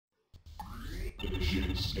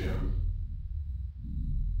Initiate scan.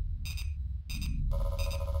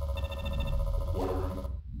 Acquiring.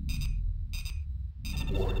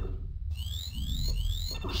 Deployed.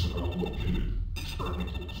 Personnel located.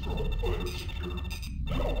 Experimental Strogg fighter secured.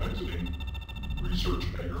 Now exiting. Research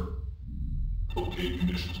hangar. Locate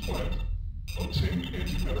munitions plant. Obtain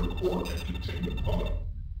antimatter core and containment pod.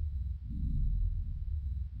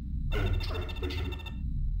 End transmission.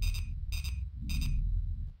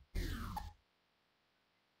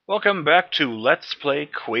 Welcome back to Let's Play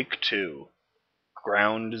Quake 2,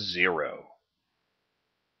 Ground Zero.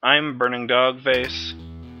 I'm BurningDogFace,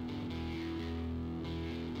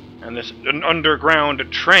 and this underground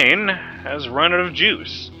train has run out of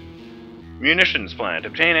juice. Munitions plant.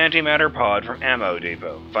 Obtain antimatter pod from ammo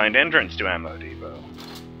depot. Find entrance to ammo depot.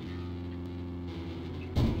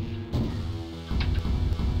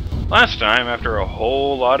 Last time, after a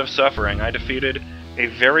whole lot of suffering, I defeated a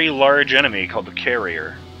very large enemy called the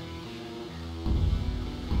Carrier.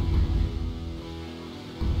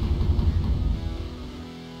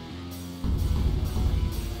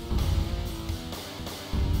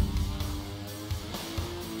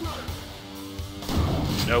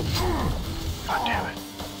 Nope. God damn it.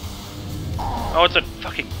 Oh, it's a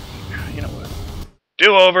fucking... You know what?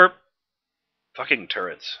 Do-over! Fucking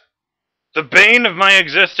turrets. The bane of my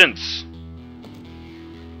existence!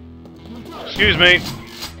 Excuse me.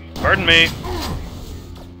 Pardon me.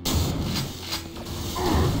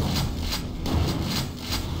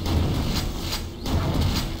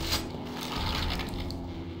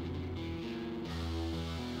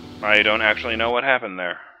 I don't actually know what happened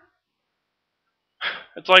there.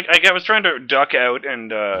 It's like, I was trying to duck out and,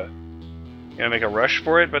 make a rush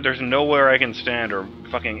for it, but there's nowhere I can stand or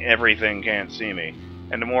fucking everything can't see me.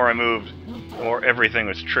 And the more I moved, the more everything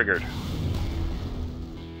was triggered.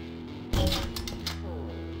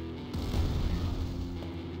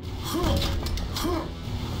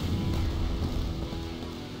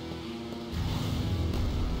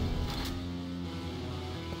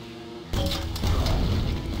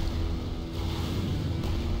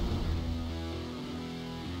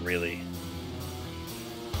 Really?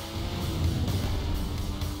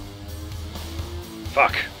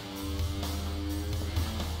 Fuck.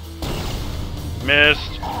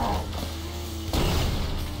 Missed.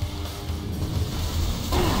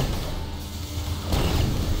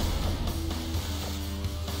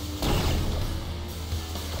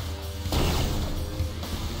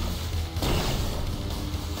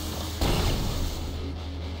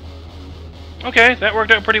 Okay, that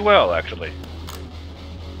worked out pretty well, actually.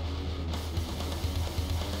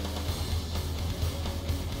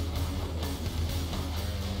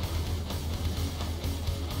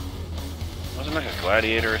 Wasn't like a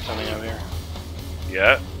gladiator or something over here?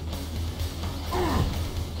 Yeah.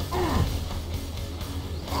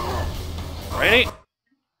 Right?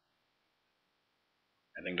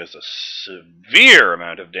 I think that's a severe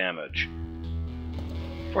amount of damage.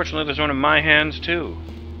 Fortunately, there's one in my hands, too.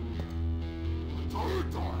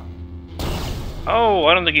 Oh,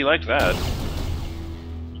 I don't think he liked that.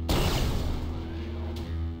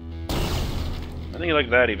 I think he liked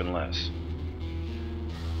that even less.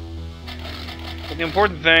 But the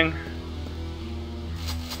important thing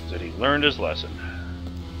is that he learned his lesson.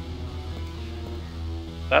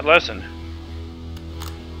 That lesson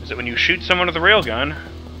is that when you shoot someone with a railgun,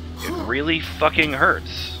 it really fucking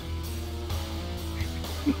hurts.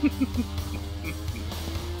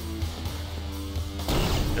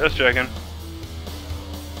 Just checking.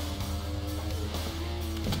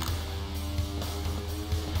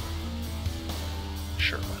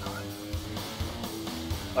 Sure, why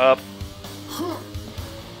not? Up.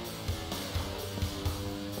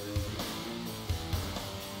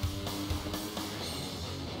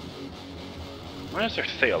 Why is there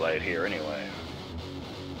theolite here, anyway?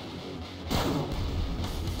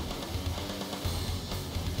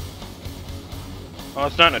 Well,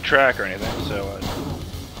 it's not in a track or anything, so I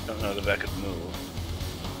don't know that that could move.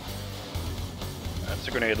 That's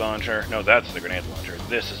the grenade launcher. No, that's the grenade launcher.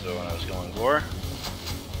 This is the one I was going for.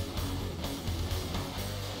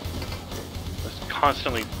 I was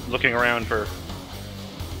constantly looking around for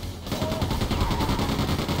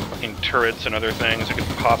fucking turrets and other things that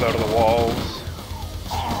could pop out of the walls.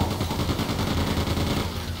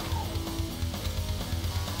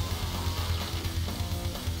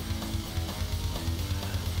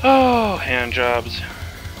 Oh, hand jobs.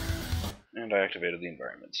 And I activated the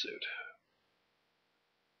environment suit.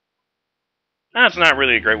 That's not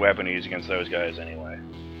really a great weapon to use against those guys anyway.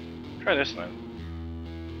 Try this then.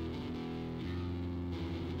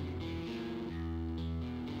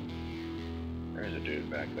 There's a dude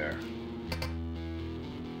back there.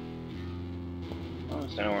 Well, at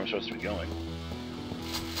least I know where I'm supposed to be going.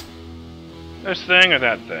 This thing or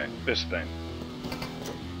that thing? This thing.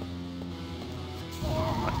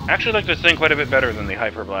 I actually like this thing quite a bit better than the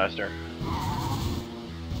Hyper Blaster.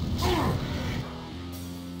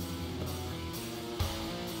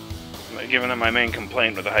 Given that my main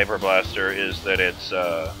complaint with the Hyper Blaster is that it's,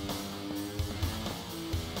 well,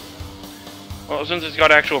 since it's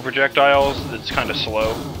got actual projectiles, it's kind of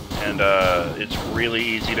slow, and it's really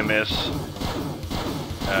easy to miss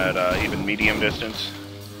at even medium distance.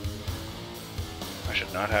 I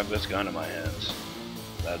should not have this gun in my hands.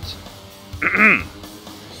 That's...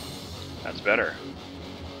 that's better.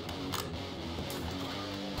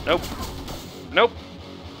 Nope. Nope.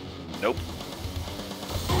 Nope.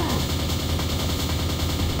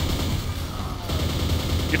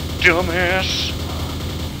 You dumbass! I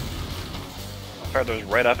fired those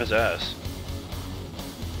right off his ass.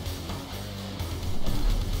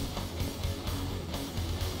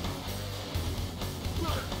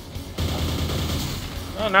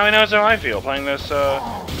 Oh, now he knows how I feel playing this,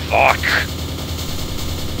 fuck!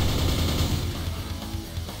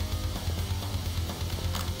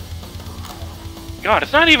 God,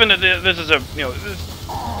 it's not even that this is a, you know,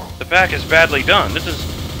 the back is badly done. This is,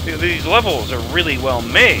 these levels are really well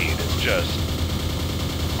made. It's just,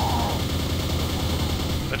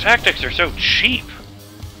 the tactics are so cheap.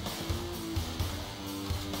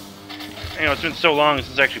 You know, it's been so long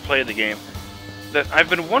since I actually played the game that I've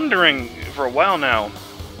been wondering for a while now,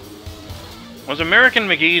 was American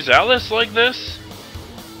McGee's Alice like this?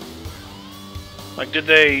 Like, did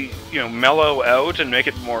they, you know, mellow out and make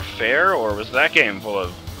it more fair, or was that game full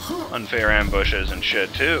of unfair ambushes and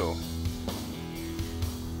shit, too?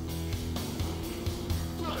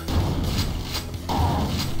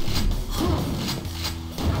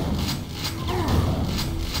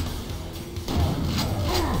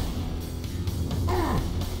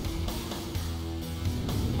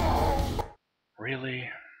 Really?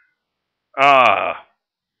 Ah.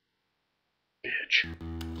 Bitch.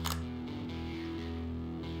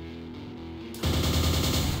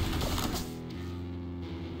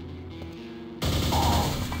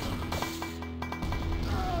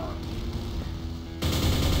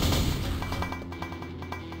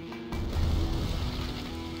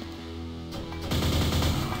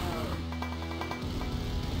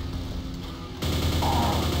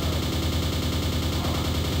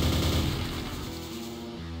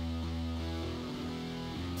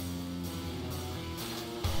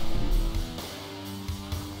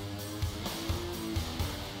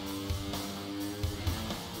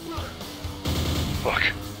 Fuck.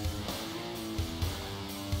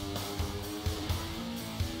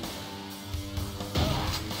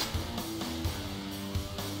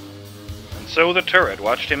 And so the turret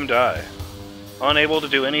watched him die, unable to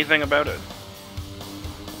do anything about it.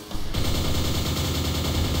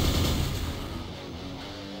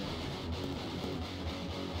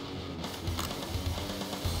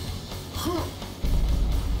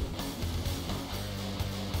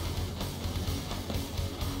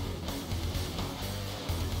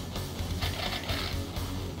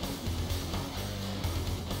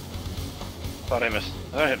 Thought I missed. I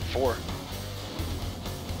thought I hit 4.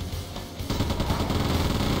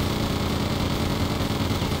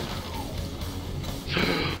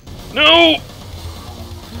 No!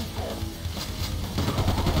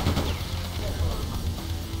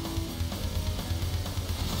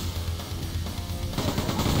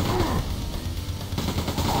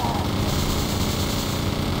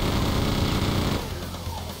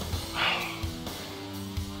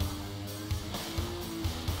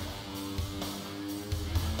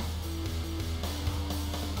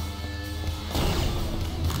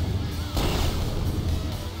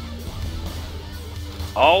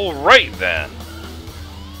 Alright then.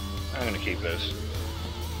 I'm gonna keep this.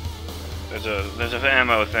 There's an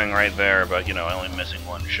ammo thing right there, but you know, I'm only missing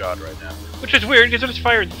 1 shot right now. Which is weird because I just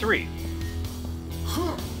fired 3.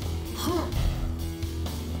 I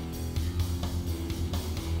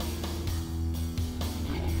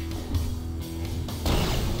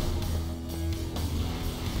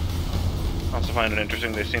also find it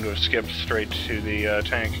interesting they seem to have skipped straight to the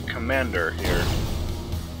tank commander here.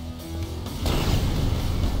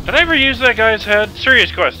 Did I ever use that guy's head?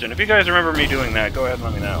 Serious question. If you guys remember me doing that, go ahead and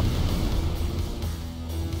let me know.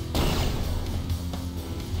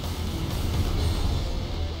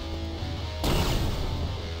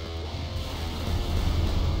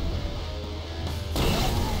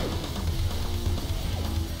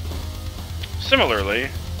 Similarly,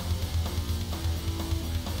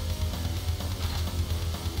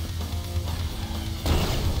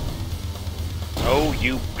 oh,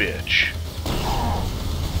 you bitch.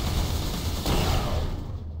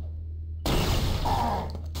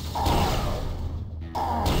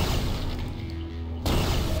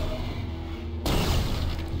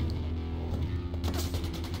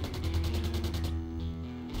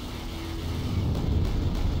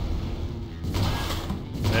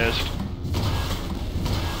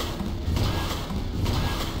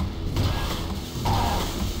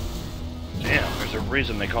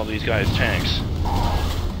 reason they call these guys tanks.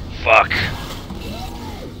 Fuck.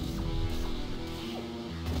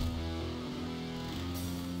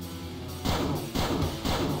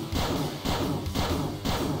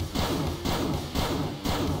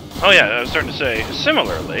 Oh yeah, I was starting to say,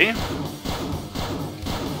 similarly,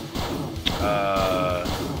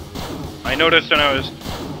 I noticed when I was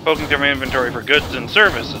poking through my inventory for goods and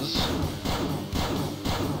services.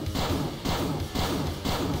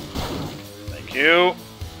 Thank you.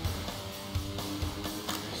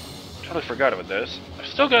 Totally forgot about this. I've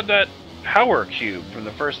still got that power cube from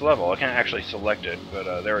the first level. I can't actually select it,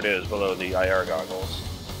 but there it is below the IR goggles.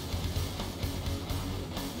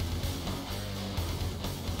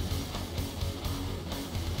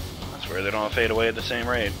 I swear they don't fade away at the same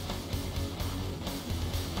rate.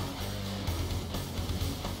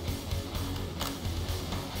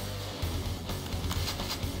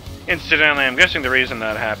 Incidentally, I'm guessing the reason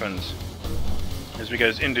that happens is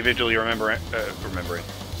because individually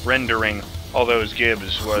rendering all those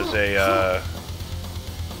gibs was a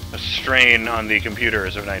strain on the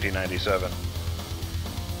computers of 1997.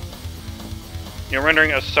 You know,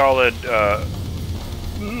 rendering a solid,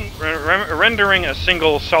 rendering a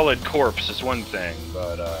single solid corpse is one thing,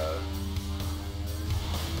 but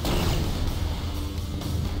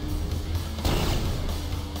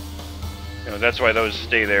you know, that's why those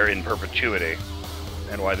stay there in perpetuity,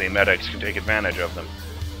 and why the medics can take advantage of them.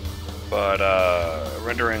 But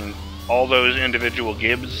rendering all those individual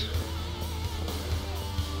gibs,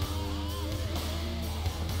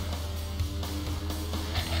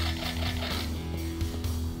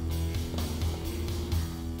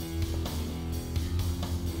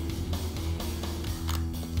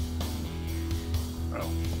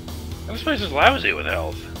 oh, this place is lousy with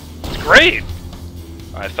health. It's great.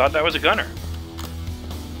 I thought that was a gunner.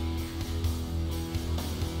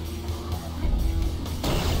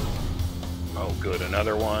 Oh, good,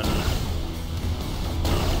 another one.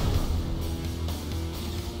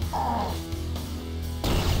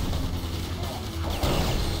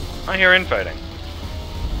 I hear infighting.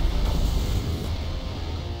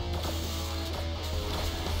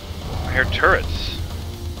 I hear turrets.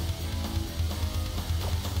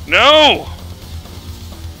 No!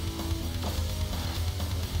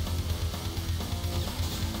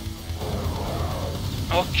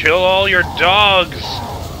 I'll kill all your dogs!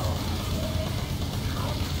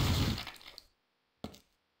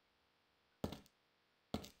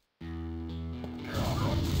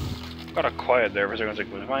 Got quiet there for a second. I was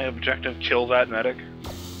like, was my objective kill that medic?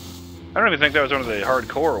 I don't even think that was one of the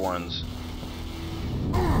hardcore ones.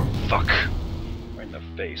 Fuck. Right in the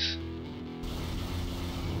face.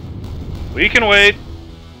 We can wait!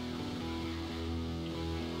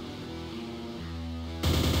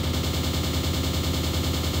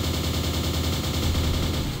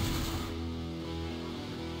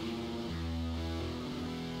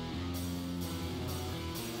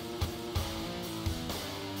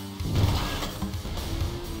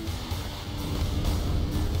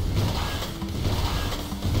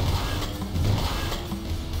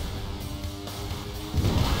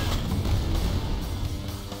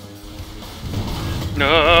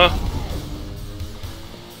 No.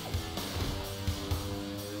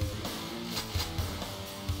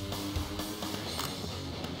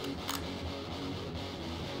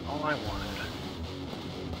 All I wanted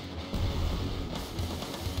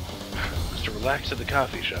was to relax at the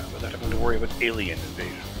coffee shop without having to worry about alien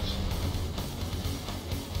invasions.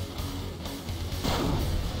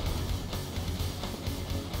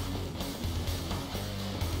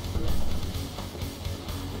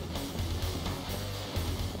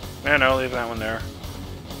 And I'll leave that one there.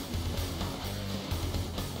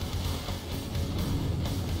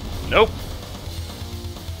 Nope.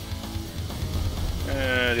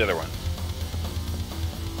 The other one.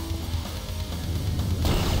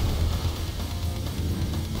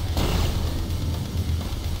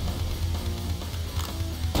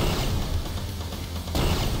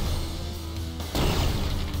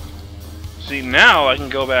 See, now I can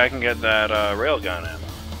go back and get that railgun ammo.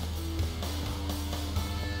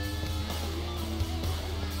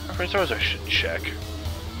 I suppose I should check.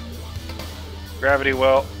 Gravity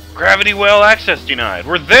well access denied.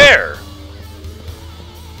 We're there!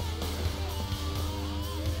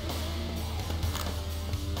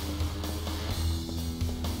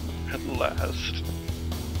 At last.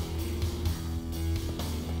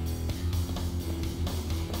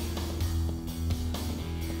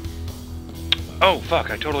 Oh,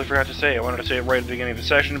 fuck, I totally forgot to say. I wanted to say it right at the beginning of the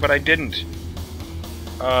session, but I didn't.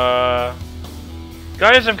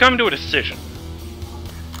 Guys, I've come to a decision.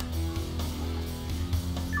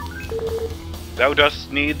 Thou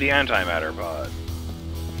dost need the antimatter pod.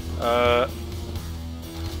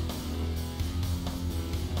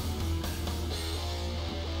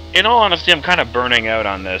 In all honesty, I'm kind of burning out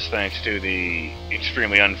on this thanks to the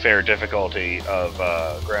extremely unfair difficulty of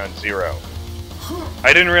Ground Zero.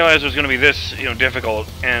 I didn't realize it was going to be this, difficult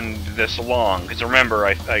and this long. Because remember,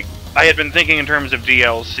 I had been thinking in terms of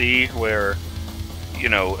DLC, where,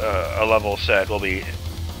 a level set will be,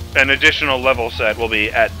 an additional level set will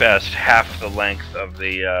be at best half the length of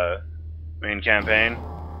the main campaign.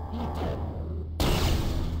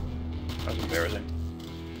 That was embarrassing.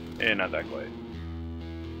 Not that quite.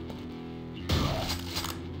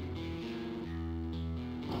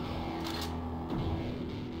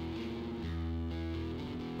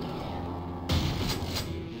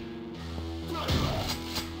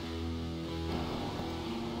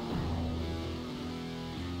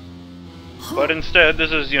 But instead,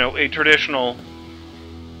 this is, a traditional...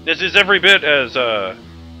 This is every bit as, Well,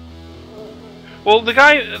 the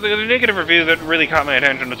negative review that really caught my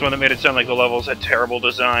attention was one that made it sound like the levels had terrible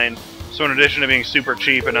design. So in addition to being super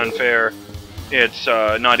cheap and unfair, it's,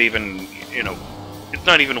 not even, it's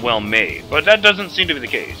not even well made. But that doesn't seem to be the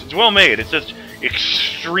case. It's well made, it's just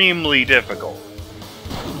extremely difficult.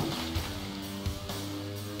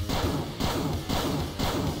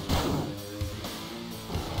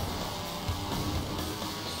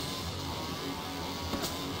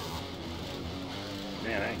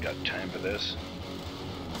 Man, I ain't got time for this.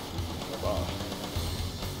 Flip off.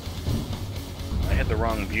 I hit the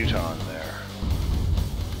wrong buton there.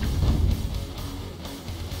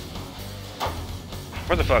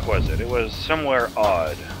 Where the fuck was it? It was somewhere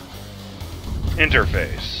odd.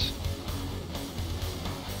 Interface.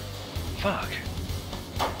 Fuck.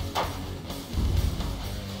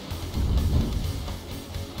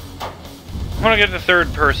 I want to get the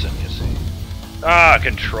third person, you see. Ah,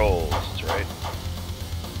 controls. That's right.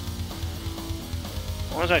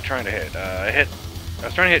 What was I trying to hit? I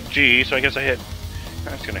was trying to hit G, so I guess I'm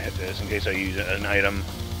just gonna hit this in case I use an item.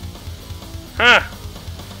 Huh!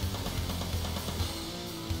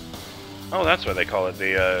 Oh, that's why they call it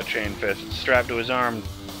the chain fist. It's strapped to his arm.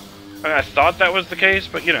 I thought that was the case,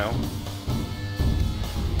 but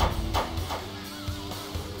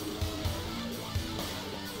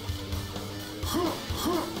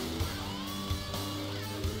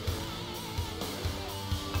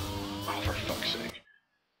Oh, for fuck's sake.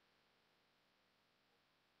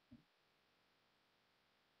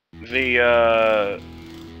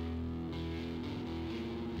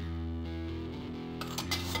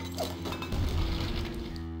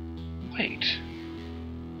 Wait.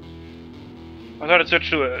 I thought it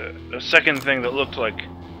switched to a second thing that looked like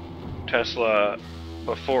Tesla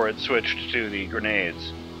before it switched to the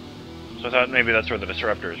grenades. So I thought maybe that's where the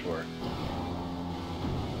disruptors were.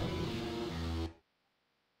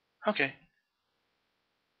 Okay.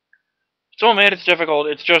 It's all made, it's difficult,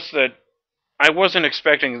 it's just that I wasn't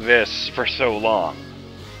expecting this for so long.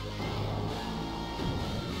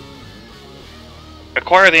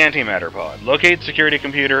 Acquire the antimatter pod. Locate security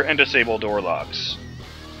computer and disable door locks.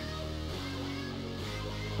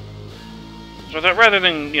 So that rather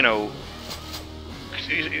than, well,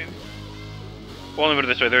 let me put it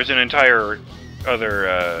this way, there's an entire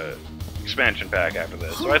other expansion pack after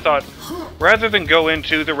this. So I thought, rather than go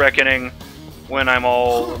into the Reckoning when I'm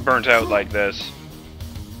all burnt out like this,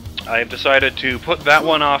 I've decided to put that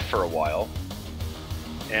one off for a while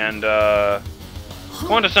and go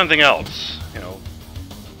on to something else,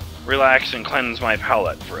 relax and cleanse my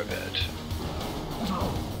palate for a bit.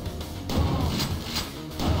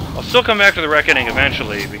 I'll still come back to the Reckoning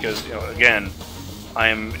eventually because, again,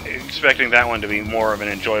 I'm expecting that one to be more of an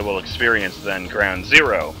enjoyable experience than Ground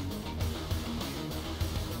Zero.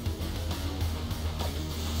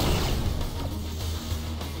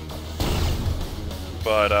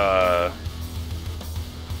 But,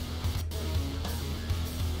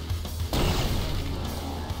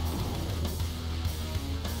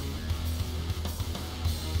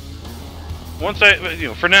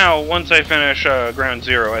 for now, once I finish Ground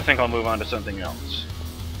Zero, I think I'll move on to something else.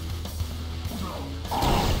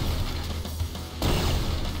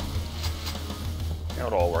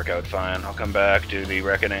 It'll all work out fine. I'll come back, do the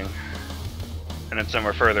Reckoning, and then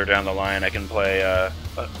somewhere further down the line I can play,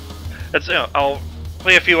 I'll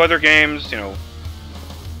play a few other games, so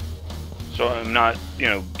I'm not,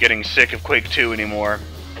 getting sick of Quake 2 anymore.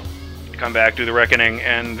 Come back, do the Reckoning,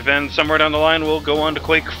 and then somewhere down the line we'll go on to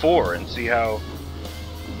Quake 4 and see how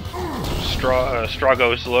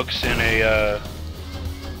Strogg looks in a,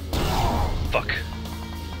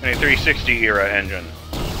 in a 360 era engine.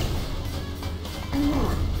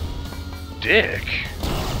 Dick.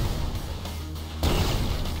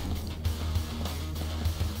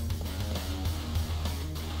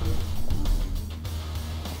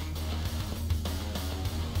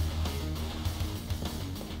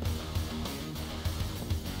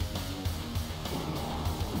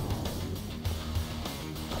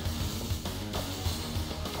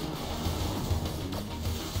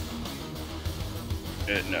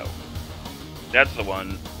 No. That's the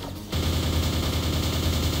one.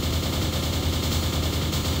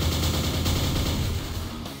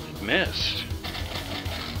 It missed.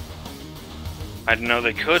 I didn't know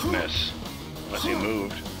they could miss. Unless he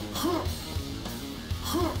moved.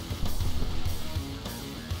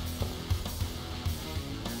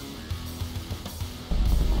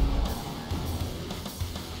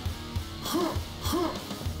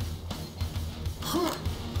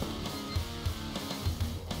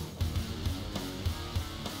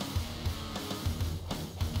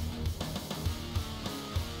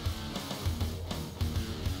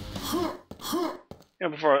 You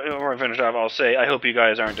know, before I finish off, I'll say I hope you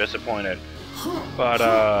guys aren't disappointed. But,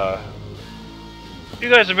 you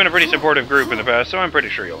guys have been a pretty supportive group in the past, so I'm pretty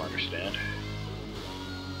sure you'll understand.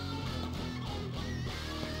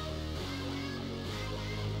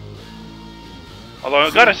 Although,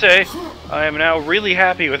 I've gotta say, I am now really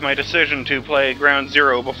happy with my decision to play Ground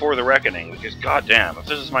Zero before the Reckoning, because goddamn, if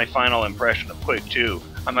this is my final impression of Quake 2,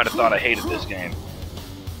 I might have thought I hated this game.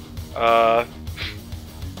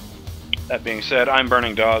 That being said, I'm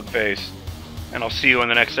BurningDogFace, and I'll see you in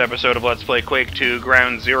the next episode of Let's Play Quake 2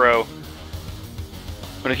 Ground Zero.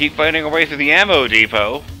 I'm gonna keep fighting our way through the ammo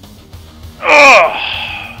depot.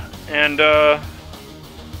 Ugh! And,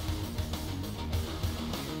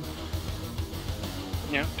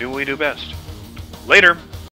 do what we do best. Later!